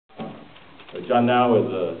John now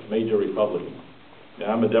is a major Republican.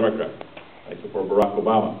 Yeah, I'm a Democrat. I support Barack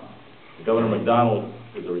Obama. Governor McDonnell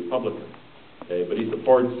is a Republican. Okay, but he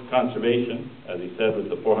supports conservation, as he said, with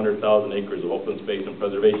the 400,000 acres of open space and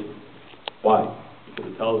preservation. Why?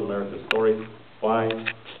 Because it tells America's story. Why?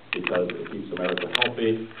 Because it keeps America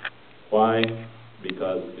healthy. Why?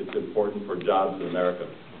 Because it's important for jobs in America.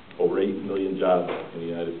 Over 8 million jobs in the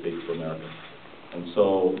United States of America. And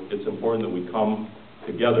so it's important that we come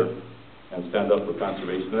together and stand up for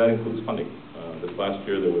conservation, and that includes funding. This last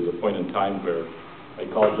year there was a point in time where I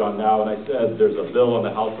called John now and I said there's a bill in the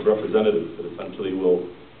House of Representatives that essentially will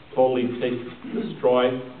totally destroy,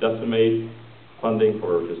 decimate funding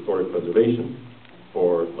for historic preservation,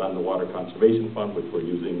 for Land and Water Conservation Fund, which we're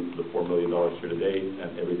using the $4 million here today,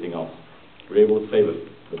 and everything else. We're able to save it.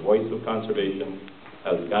 The voice of conservation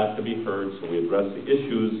has got to be heard, so we address the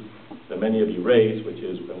issues that many of you raise, which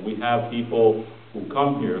is when we have people who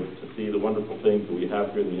come here to see the wonderful things that we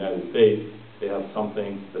have here in the United States, they have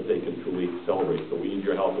something that they can truly celebrate. So we need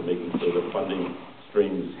your help in making sure that funding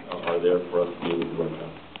streams are there for us to be able to work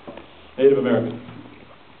on. Native American.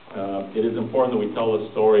 It is important that we tell the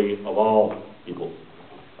story of all people.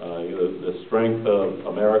 The strength of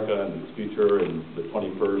America and its future in the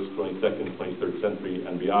 21st, 22nd, 23rd century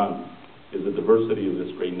and beyond is the diversity of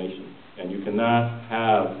this great nation. And you cannot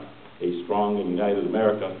have a strong and united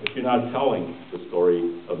America if you're not telling the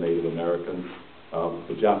story of Native Americans,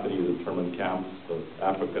 the Japanese internment camps, the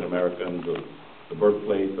African Americans, the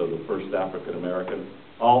birthplace of the first African American.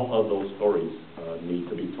 All of those stories need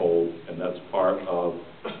to be told, and that's part of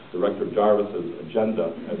Director Jarvis's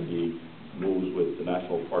agenda as he moves with the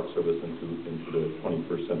National Park Service into the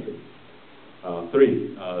 21st century.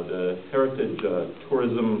 Three, the heritage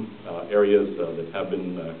tourism areas that have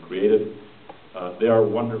been created, they are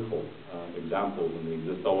wonderful examples, and they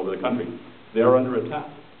exist all over the country. They are under attack,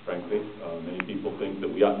 frankly. Many people think that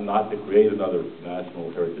we ought not to create another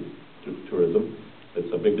national heritage tourism.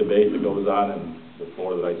 It's a big debate that goes on in the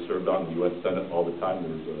floor that I served on in the U.S. Senate all the time.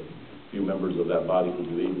 There's a few members of that body who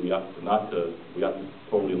believe we ought to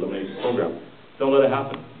totally eliminate the program. Don't let it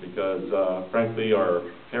happen, because frankly our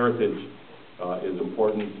heritage is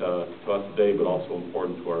important to us today, but also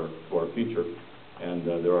important to our future. And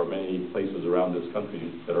there are many places around this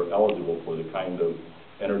country that are eligible for the kind of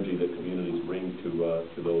energy that communities bring to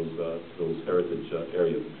those heritage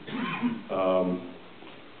areas.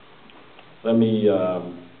 Let me,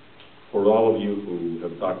 for all of you who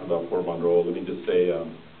have talked about Fort Monroe, let me just say,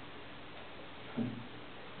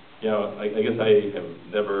 you know, I guess I have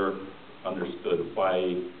never understood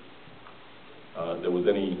why there was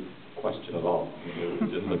any question at all. I mean, it was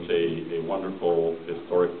just such a wonderful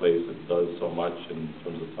historic place that does so much in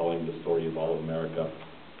terms of telling the story of all of America,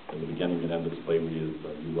 and the beginning and end of slavery, as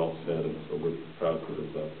you well said, and so we're proud to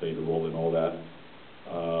have played a role in all that.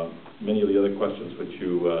 Many of the other questions which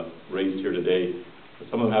you raised here today,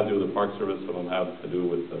 some of them have to do with the Park Service, some of them have to do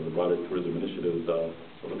with the broader tourism initiatives. So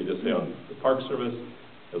let me just say on the Park Service,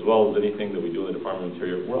 as well as anything that we do in the Department of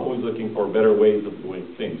Interior, we're always looking for better ways of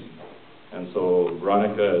doing things. And so,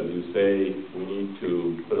 Veronica, as you say, we need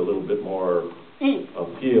to put a little bit more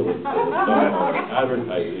appeal to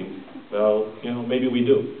advertising. Well, you know, maybe we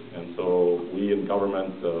do. And so we in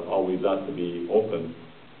government always ought to be open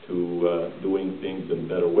to doing things in a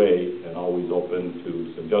better way, and always open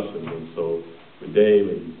to suggestions. And so with Dave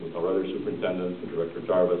and with our other superintendents and Director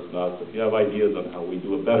Jarvis and us, if you have ideas on how we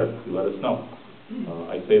do it better, you let us know.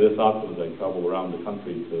 I say this often as I travel around the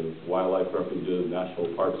country to wildlife refuges,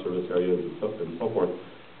 National Park Service areas, and so forth,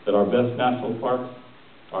 that our best national parks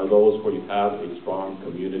are those where you have a strong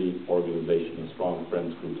community organization, a strong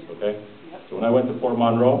friends groups, okay? So when I went to Fort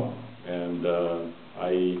Monroe, and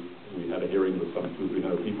we had a hearing with some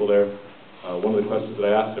 200-300 people there, one of the questions that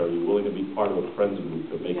I asked her, are you willing to be part of a friends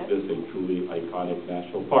group to make this a truly iconic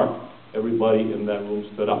national park? Everybody in that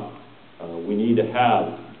room stood up. We need to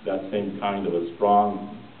have that same kind of a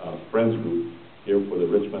strong friends group here for the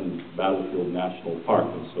Richmond Battlefield National Park.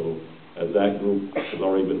 And so as that group has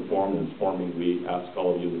already been formed and is forming, we ask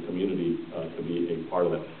all of you in the community to be a part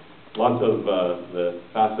of it. Lots of the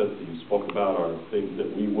facets that you spoke about are things that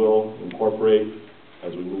we will incorporate as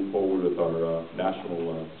we move forward with our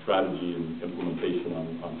national strategy and implementation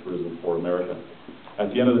on tourism for America. At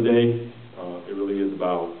the end of the day, it really is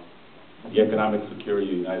about the economic security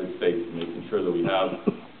of the United States, and making sure that we have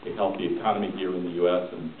a healthy economy here in the U.S.,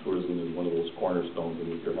 and tourism is one of those cornerstones, and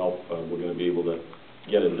with your help, we're going to be able to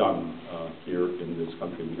get it done here in this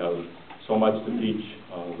country. We have so much to teach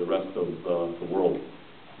the rest of the world.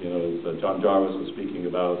 You know, as John Jarvis was speaking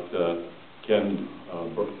about Ken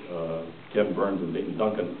Burns and Dayton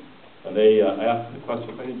Duncan, And they asked the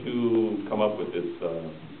question, why did you come up with this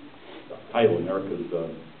title, America's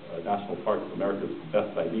National Parks, America's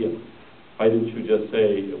Best Idea? Why didn't you just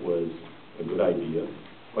say it was a good idea?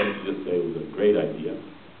 Why didn't you just say it was a great idea?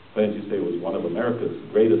 Why didn't you say it was one of America's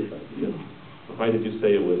greatest ideas? Why did you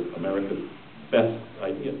say it was America's best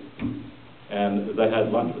idea? And as I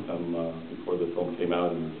had lunch with them before the film came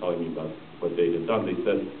out and telling me about what they had done, they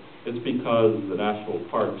said, it's because the national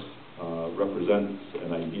parks represents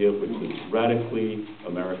an idea which is radically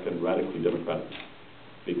American, radically democratic.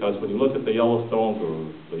 Because when you look at the Yellowstones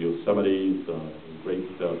or the Yosemites, great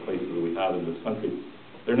places that we have in this country,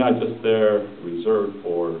 they're not just there reserved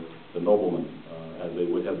for the noblemen, as they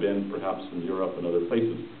would have been perhaps in Europe and other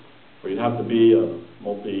places, where you'd have to be a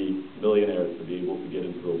multi-millionaire to be able to get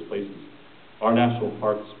into those places. Our national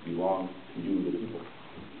parks belong to you, the people.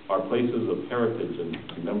 Our places of heritage and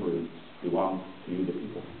remembrance belong to you, the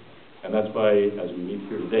people. And that's why, as we meet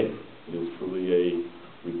here today, it is truly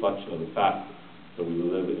a reflection of the fact that we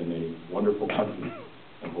live in a wonderful country,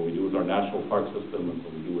 and what we do with our national park system and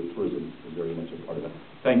what we do with tourism is very much a part of that.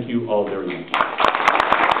 Thank you all very much.